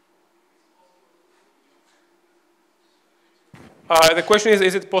 The question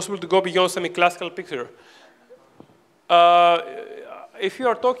is it possible to go beyond semi-classical picture? If you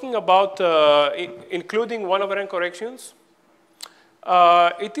are talking about including 1/n corrections,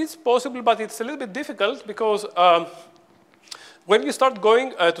 it is possible, but it's a little bit difficult because when you start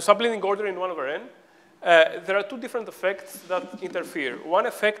going to sublimiting order in 1/n, there are two different effects that interfere. One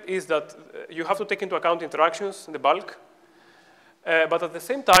effect is that you have to take into account interactions in the bulk, but at the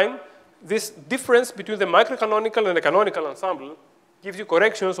same time, this difference between the microcanonical and the canonical ensemble gives you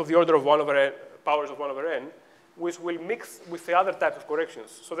corrections of the order of 1 over n, powers of 1 over n, which will mix with the other types of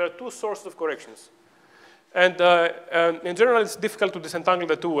corrections. So there are two sources of corrections. And in general, it's difficult to disentangle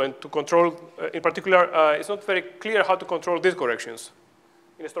the two and to control, in particular, it's not very clear how to control these corrections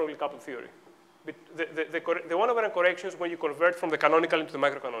in a strongly coupled theory. But the 1 over n corrections when you convert from the canonical into the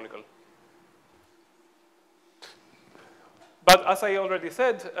microcanonical. But as I already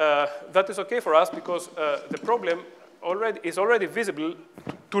said, that is okay for us because the problem is already visible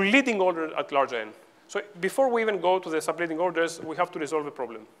to leading order at large n. So before we even go to the subleading orders, we have to resolve the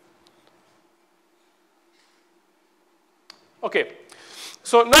problem. OK,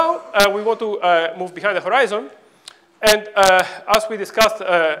 so now we want to move behind the horizon. And as we discussed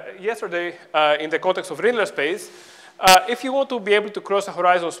yesterday in the context of Rindler space, if you want to be able to cross a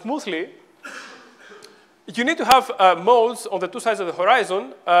horizon smoothly, you need to have modes on the two sides of the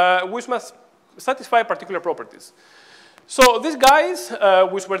horizon which must satisfy particular properties. So these guys,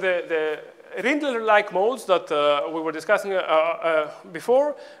 which were the Rindler-like modes that we were discussing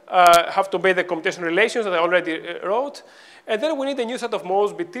before, have to obey the commutation relations that I already wrote. And then we need a new set of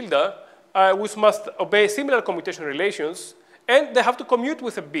modes, B tilde, which must obey similar commutation relations. And they have to commute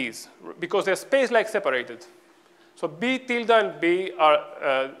with the B's, because they're space-like separated. So B tilde and B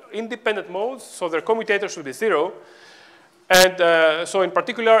are independent modes, so their commutator should be 0. And so in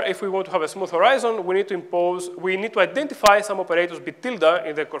particular, if we want to have a smooth horizon, we need to identify some operators B tilde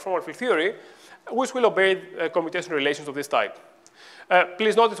in the conformal field theory, which will obey commutation relations of this type.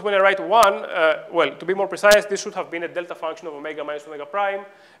 Please notice when I write 1, well, to be more precise, this should have been a delta function of omega minus omega prime.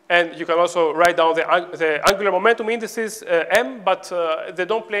 And you can also write down the angular momentum indices, m, but they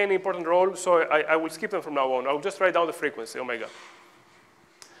don't play any important role, so I will skip them from now on. I will just write down the frequency, omega.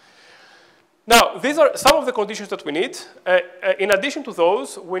 Now, these are some of the conditions that we need. In addition to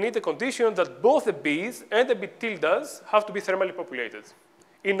those, we need the condition that both the B's and the B tildes have to be thermally populated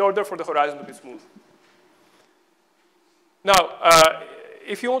in order for the horizon to be smooth. Now,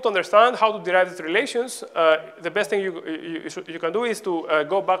 if you want to understand how to derive these relations, the best thing you can do is to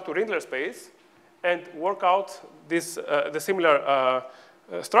go back to Rindler space and work out this, the similar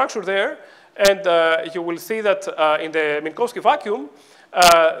structure there. And you will see that in the Minkowski vacuum,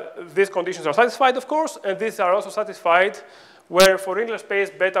 these conditions are satisfied, of course, and these are also satisfied where for Rindler space,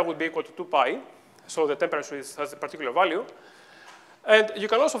 beta would be equal to 2 pi. So the temperature has a particular value. And you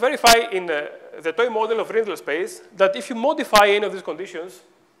can also verify in the toy model of Rindler space that if you modify any of these conditions,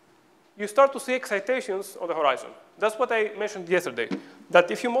 you start to see excitations on the horizon. That's what I mentioned yesterday, that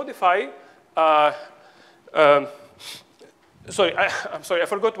if you modify, I'm sorry, I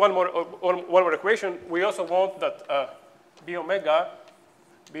forgot one more equation. We also want that B omega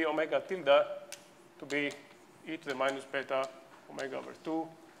tilde to be e to the minus beta omega over 2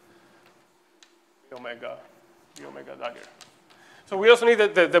 B omega dagger. So we also need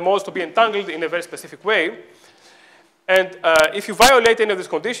the modes to be entangled in a very specific way. And if you violate any of these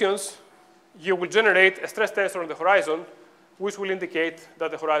conditions, you will generate a stress tensor on the horizon, which will indicate that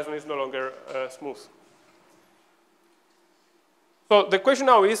the horizon is no longer smooth. So the question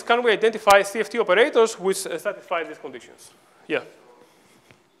now is, can we identify CFT operators which satisfy these conditions? Yeah.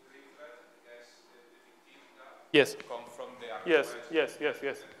 Yes. Come from the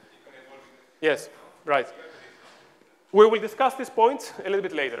Yes, right. We will discuss this point a little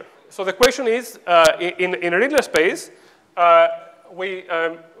bit later. So the question is, in a Rindler space, we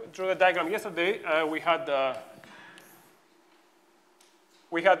drew the diagram yesterday. We had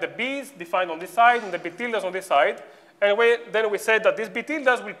the B's defined on this side and the B tildes on this side. And then we said that these B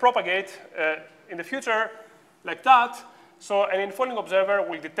tildes will propagate in the future like that. So an infalling observer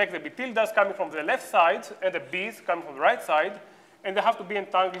will detect the B tildes coming from the left side and the B's coming from the right side. And they have to be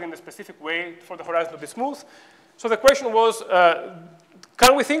entangled in a specific way for the horizon to be smooth. So the question was,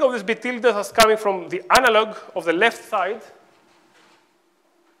 can we think of this B tilde as coming from the analog of the left side?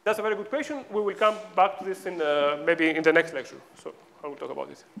 That's a very good question. We will come back to this in maybe in the next lecture. So I will talk about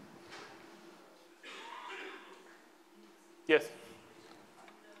it. Yes?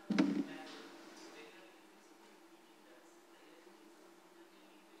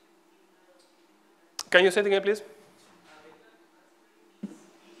 Can you say it again, please?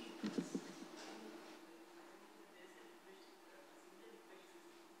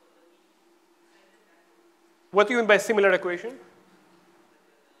 What do you mean by similar equation?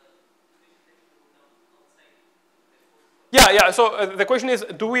 Yeah. So the question is,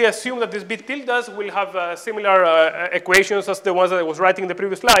 do we assume that these B tildes will have similar equations as the ones that I was writing in the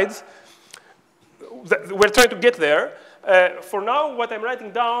previous slides? We're trying to get there. For now, what I'm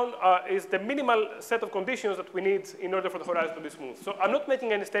writing down is the minimal set of conditions that we need in order for the horizon to be smooth. So I'm not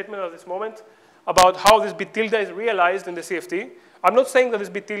making any statement at this moment. about how this B tilde is realized in the CFT. I'm not saying that this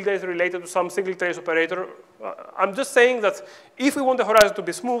B tilde is related to some single trace operator. I'm just saying that if we want the horizon to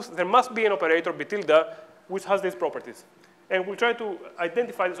be smooth, there must be an operator B tilde which has these properties. And we'll try to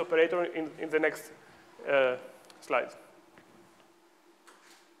identify this operator in the next slides.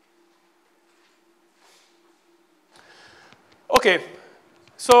 Okay,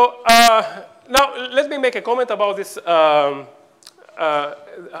 so now let me make a comment about this, where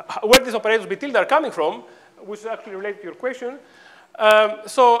these operators B tilde are coming from, which is actually related to your question. Now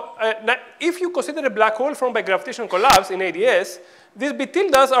if you consider a black hole formed by gravitational collapse in ADS, these B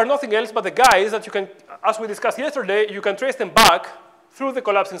tildes are nothing else but the guys that you can, as we discussed yesterday, you can trace them back through the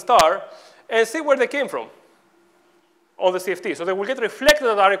collapsing star and see where they came from on the CFT. So they will get reflected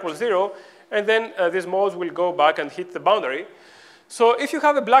at r equals 0, and then these modes will go back and hit the boundary. So if you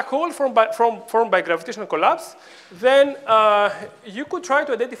have a black hole formed by gravitational collapse, then you could try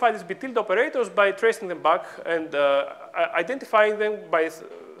to identify these B tilde operators by tracing them back and identifying them by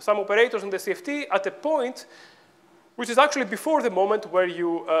some operators in the CFT at a point which is actually before the moment where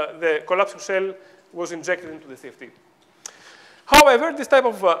the collapsing shell was injected into the CFT. However,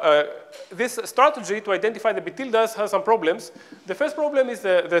 this strategy to identify the B tildes has some problems. The first problem is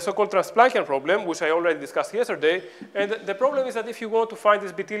the so-called Transplanckian problem, which I already discussed yesterday. And the problem is that if you want to find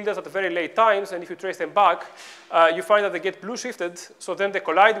these B tildes at very late times, and if you trace them back, you find that they get blue shifted. So then they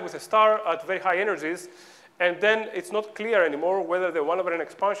collide with a star at very high energies. And then it's not clear anymore whether the 1/n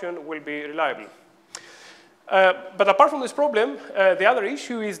expansion will be reliable. But apart from this problem, the other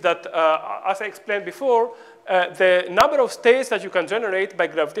issue is that, as I explained before, the number of states that you can generate by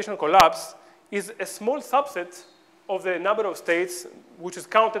gravitational collapse is a small subset of the number of states which is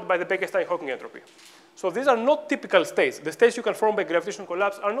counted by the Bekenstein-Hawking entropy. So these are not typical states. The states you can form by gravitational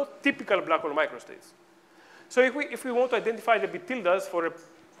collapse are not typical black hole microstates. So if we want to identify the B tildes for a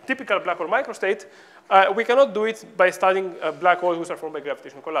typical black hole microstate, we cannot do it by studying black holes which are formed by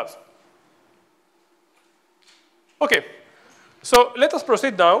gravitational collapse. Okay. So let us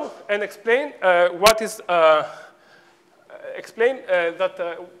proceed now and explain why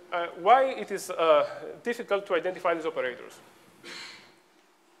it is difficult to identify these operators.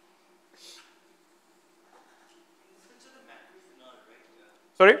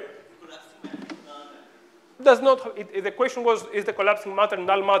 Sorry? Does not. The question was, is the collapsing matter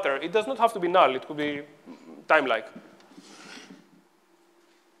null matter? It does not have to be null. It could be time-like.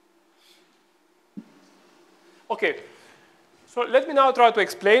 Okay. So let me now try to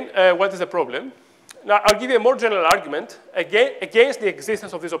explain what is the problem. Now, I'll give you a more general argument against the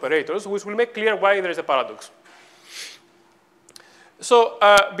existence of these operators, which will make clear why there is a paradox. So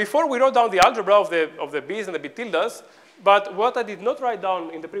before we wrote down the algebra of the B's and the B tildes, but what I did not write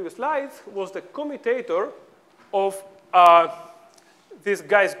down in the previous slides was the commutator of these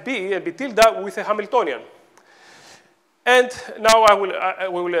guys B and B tilde with a Hamiltonian. And now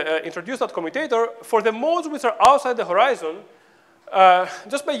we will introduce that commutator. For the modes which are outside the horizon,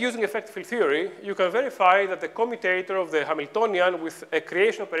 just by using effective field theory, you can verify that the commutator of the Hamiltonian with a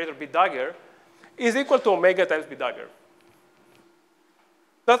creation operator B dagger is equal to omega times B dagger.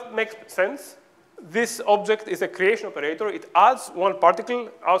 That makes sense. This object is a creation operator. It adds one particle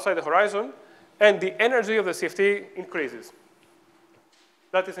outside the horizon, and the energy of the CFT increases.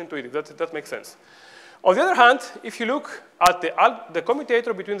 That is intuitive. That makes sense. On the other hand, if you look at the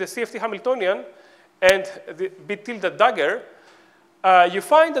commutator between the CFT Hamiltonian and the B tilde dagger, you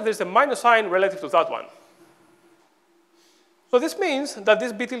find that there's a minus sign relative to that one. So this means that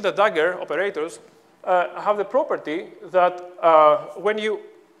these B tilde dagger operators have the property that when you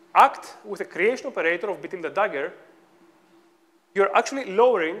act with a creation operator of B tilde dagger, you're actually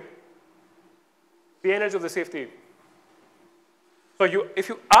lowering the energy of the CFT. So if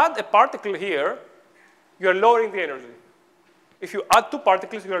you add a particle here, you're lowering the energy. If you add two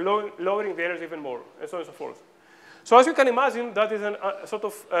particles, you're lowering the energy even more, and so on and so forth. So as you can imagine, that is a sort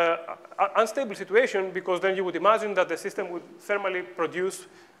of unstable situation, because then you would imagine that the system would thermally produce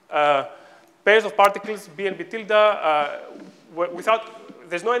pairs of particles, B and B tilde,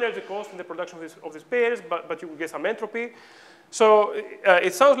 there's no energy cost in the production of these pairs, but you will get some entropy. So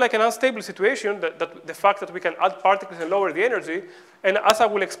it sounds like an unstable situation, that the fact that we can add particles and lower the energy. And as I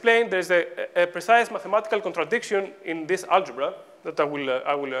will explain, there's a precise mathematical contradiction in this algebra that I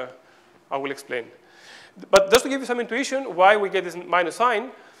will explain. But just to give you some intuition why we get this minus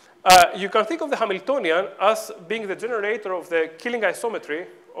sign, you can think of the Hamiltonian as being the generator of the Killing isometry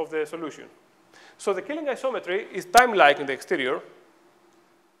of the solution. So the Killing isometry is time-like in the exterior.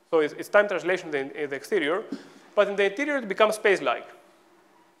 So it's time translation in the exterior. But in the interior, it becomes space-like.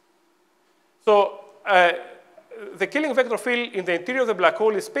 So the killing vector field in the interior of the black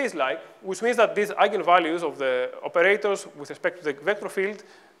hole is space-like, which means that these eigenvalues of the operators with respect to the vector field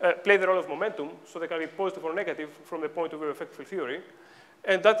play the role of momentum, so they can be positive or negative from the point of view of effective field theory.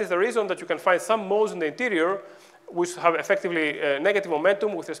 And that is the reason that you can find some modes in the interior which have effectively negative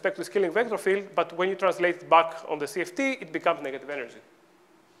momentum with respect to the scaling vector field, but when you translate it back on the CFT, it becomes negative energy.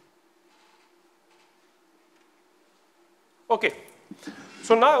 Okay,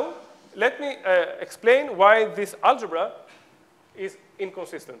 so now let me explain why this algebra is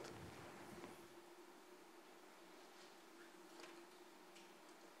inconsistent.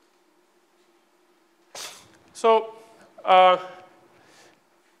 So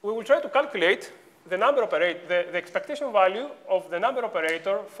we will try to calculate the number operator, the expectation value of the number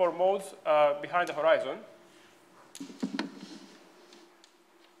operator for modes behind the horizon.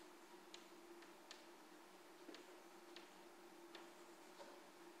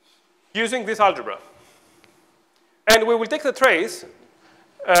 Using this algebra. And we will take the trace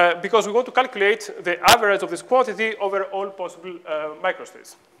because we want to calculate the average of this quantity over all possible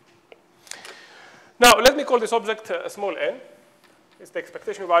microstates. Now, let me call this object small n. It's the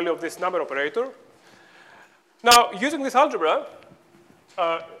expectation value of this number operator. Now, using this algebra,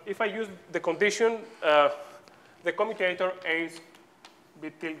 if I use the condition, the commutator h b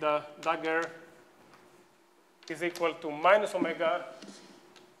tilde dagger is equal to minus omega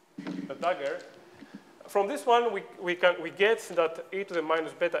the dagger. From this one, we get that e to the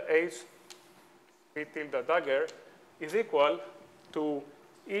minus beta h b tilde dagger is equal to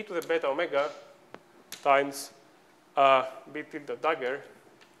e to the beta omega times b tilde dagger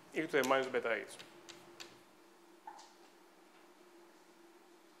e to the minus beta h.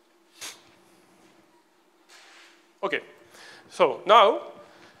 Okay, so now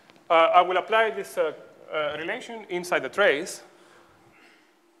I will apply this relation inside the trace.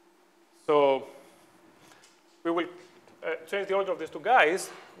 So we will change the order of these two guys,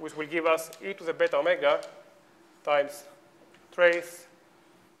 which will give us e to the beta omega times trace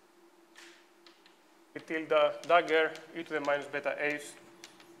b tilde dagger e to the minus beta h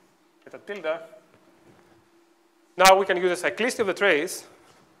beta tilde. Now we can use the cyclicity of the trace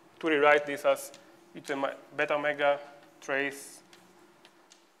to rewrite this as e to the beta omega trace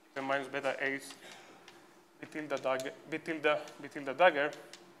e to the minus beta h b tilde dagger.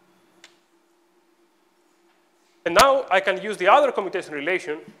 And now I can use the other commutation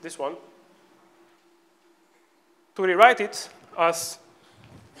relation, this one, to rewrite it as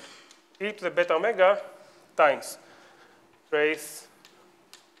e to the beta omega times trace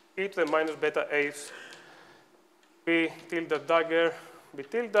e to the minus beta h b tilde dagger b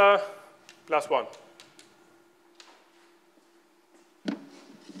tilde plus 1.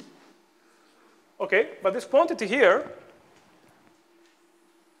 Okay, but this quantity here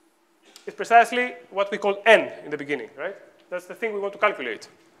is precisely what we call n in the beginning, right? That's the thing we want to calculate.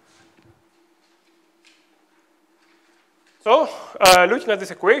 So looking at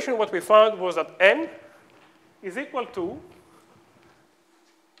this equation, what we found was that n is equal to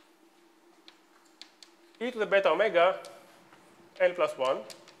e to the beta omega n plus 1.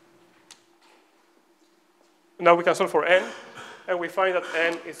 Now we can solve for n, and we find that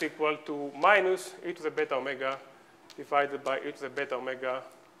n is equal to minus e to the beta omega divided by e to the beta omega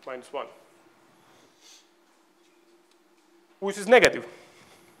minus 1, which is negative.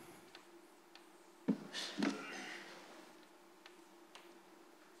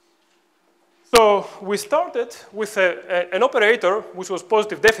 So we started with an operator which was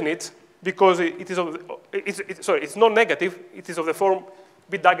positive definite because it's non-negative. It is of the form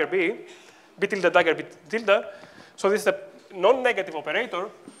b dagger b, b tilde dagger b tilde. So this is a non-negative operator,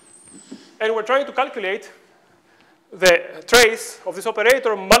 and we're trying to calculate the trace of this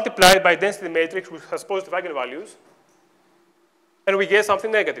operator multiplied by density matrix, which has positive eigenvalues, and we get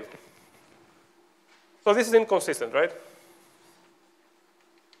something negative. So this is inconsistent, right?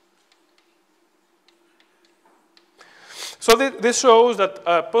 So this shows that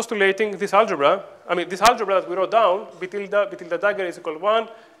postulating this algebra, this algebra that we wrote down, b tilde dagger is equal to 1,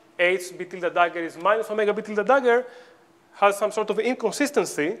 h b tilde dagger is minus omega b tilde dagger, has some sort of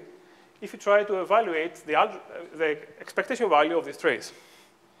inconsistency if you try to evaluate the expectation value of this trace.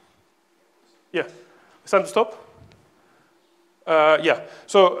 Yeah, it's time to stop? Yeah,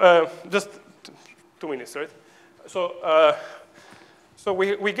 so just 2 minutes, right? So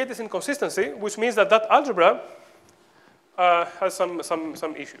we get this inconsistency, which means that that algebra has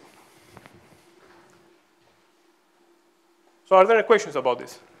some issue. So are there any questions about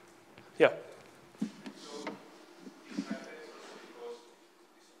this? Yeah.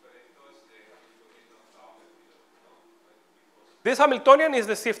 This Hamiltonian is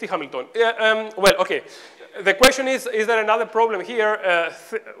the CFT Hamiltonian. Well, okay. The question is there another problem here?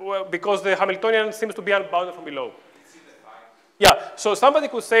 Well, because the Hamiltonian seems to be unbounded from below. Yeah, so somebody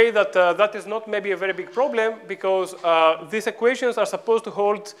could say that that is not maybe a very big problem because these equations are supposed to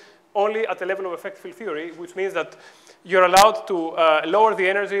hold only at the level of effective field theory, which means that you're allowed to lower the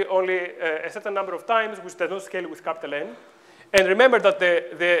energy only a certain number of times, which does not scale with capital N. And remember that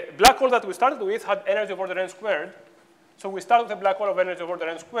the black hole that we started with had energy of order n squared. So we start with a black hole of energy of order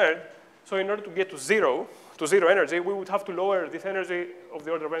n squared. So in order to get to zero energy, we would have to lower this energy of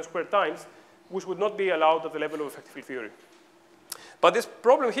the order of n squared times, which would not be allowed at the level of effective field theory. But this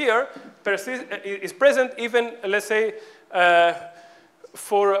problem here is present even, let's say,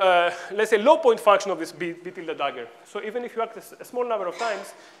 for, let's say, low point function of this B tilde dagger. So even if you act a small number of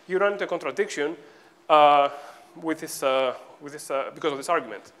times, you run into a contradiction because of this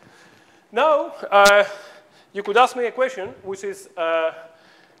argument. Now, you could ask me a question, which is,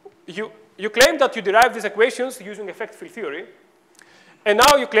 you claim that you derive these equations using effective field theory, and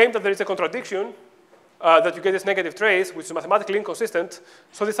now you claim that there is a contradiction, that you get this negative trace, which is mathematically inconsistent.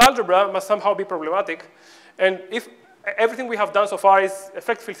 So this algebra must somehow be problematic. And if everything we have done so far is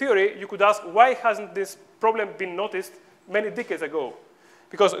effective field theory, you could ask, why hasn't this problem been noticed many decades ago?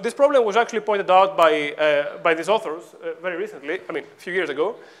 Because this problem was actually pointed out by these authors very recently, I mean, a few years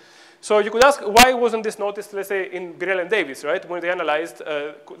ago. So you could ask, why wasn't this noticed, let's say, in Birrell and Davis, right, when they analyzed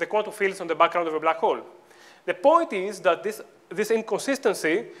the quantum fields on the background of a black hole? The point is that this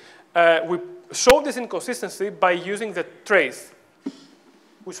inconsistency, we showed this inconsistency by using the trace,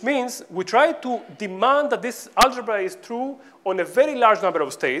 which means we try to demand that this algebra is true on a very large number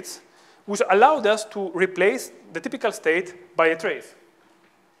of states, which allowed us to replace the typical state by a trace.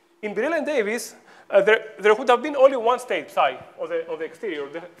 In Birrell and Davis, there would have been only one state, psi, on the exterior,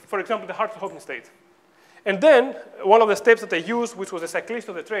 for example, the Hartree-Hawkins state. And then one of the steps that they used, which was the cyclist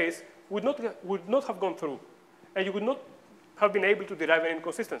of the trace, would not have gone through. And you would not have been able to derive an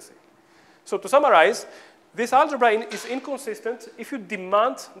inconsistency. So to summarize, this algebra is inconsistent if you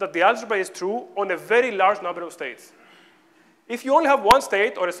demand that the algebra is true on a very large number of states. If you only have one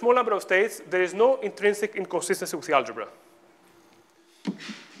state or a small number of states, there is no intrinsic inconsistency with the algebra.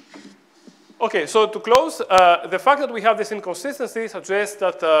 Okay, so to close, the fact that we have this inconsistency suggests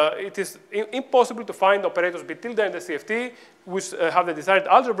that it is impossible to find operators B tilde in the CFT which have the desired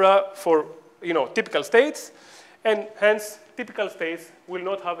algebra for typical states, and hence typical states will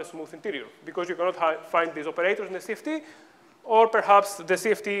not have a smooth interior because you cannot find these operators in the CFT, or perhaps the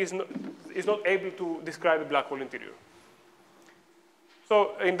CFT is not able to describe a black hole interior.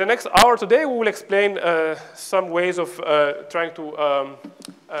 So in the next hour today, we will explain some ways of trying to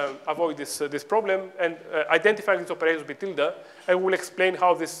avoid this problem and identify these operators B tilde, and we will explain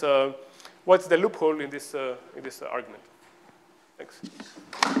how what's the loophole in this argument. Thanks.